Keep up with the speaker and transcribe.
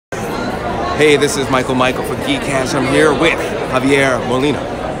Hey, this is Michael from Geekcast. I'm here with Javier Molina.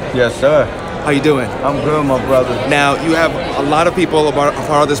 Yes, sir. How you doing? I'm good, my brother. Now, you have a lot of people a part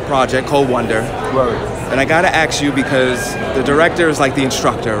of this project called Wonder. Word. And I gotta ask you, because the director is like the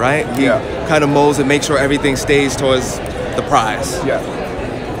instructor, right? He kind of molds and makes sure everything stays towards the prize. Yeah.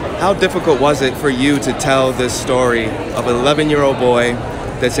 How difficult was it for you to tell this story of an 11-year-old boy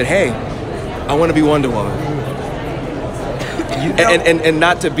that said, hey, I want to be Wonder Woman? And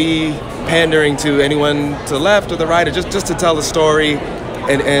not to be pandering to anyone to the left or the right, or just to tell the story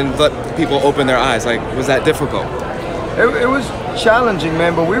and let people open their eyes. Like, was that difficult? It was challenging,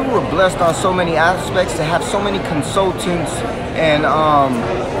 man, but we were blessed on so many aspects to have so many consultants and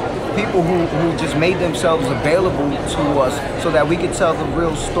people who just made themselves available to us so that we could tell the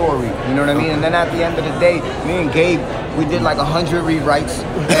real story, you know what I mean? And then at the end of the day, me and Gabe, we did like 100 rewrites,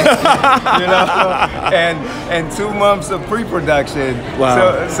 you know, and 2 months of pre-production.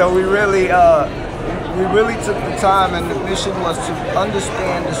 Wow. So we really took the time, and the mission was to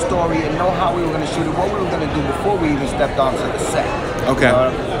understand the story and know how we were going to shoot it, what we were going to do before we even stepped onto the set. Okay.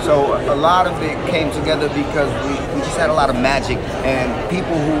 So a lot of it came together because we just had a lot of magic and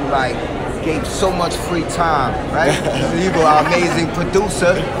people who like gave so much free time, right? Eagle, our amazing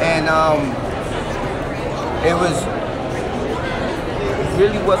producer, and it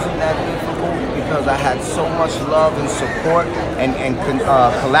really wasn't that difficult because I had so much love and support and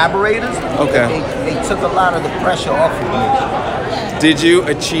collaborators. Okay. They took a lot of the pressure off of me. Did you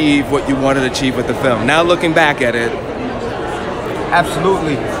achieve what you wanted to achieve with the film? Now looking back at it.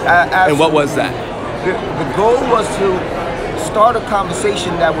 Absolutely. And what was that? The goal was to start a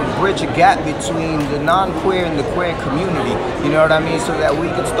conversation that would bridge a gap between the non-queer and the queer community, you know what I mean, so that we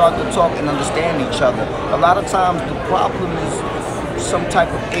could start to talk and understand each other. A lot of times the problem is some type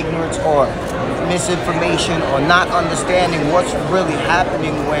of ignorance or misinformation or not understanding what's really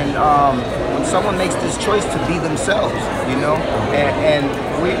happening when someone makes this choice to be themselves, you know, and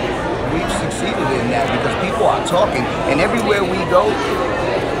we've succeeded in that because people are talking, and everywhere we go,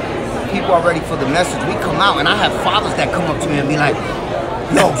 people are ready for the message. We come out, and I have fathers that come up to me and be like,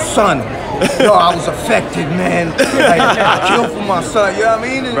 yo, son, yo, I was affected, man. Like, I killed for my son, you know what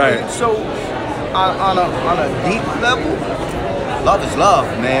I mean? Right. So, on a deep level, love is love,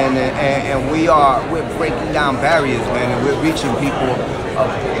 man, and we're breaking down barriers, man, and we're reaching people of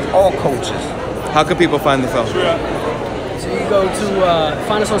all cultures. How can people find the film? So you go to,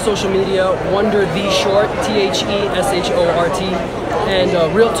 find us on social media, Wonder the Short, THESHORT,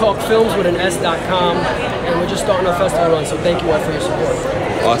 and Real Talk Films with an S.com, and we're just starting our festival run, so thank you all for your support.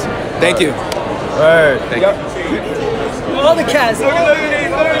 Awesome. Thank you. All right. Thank you. All the cast. Look at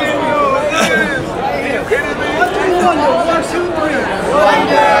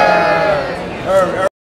these.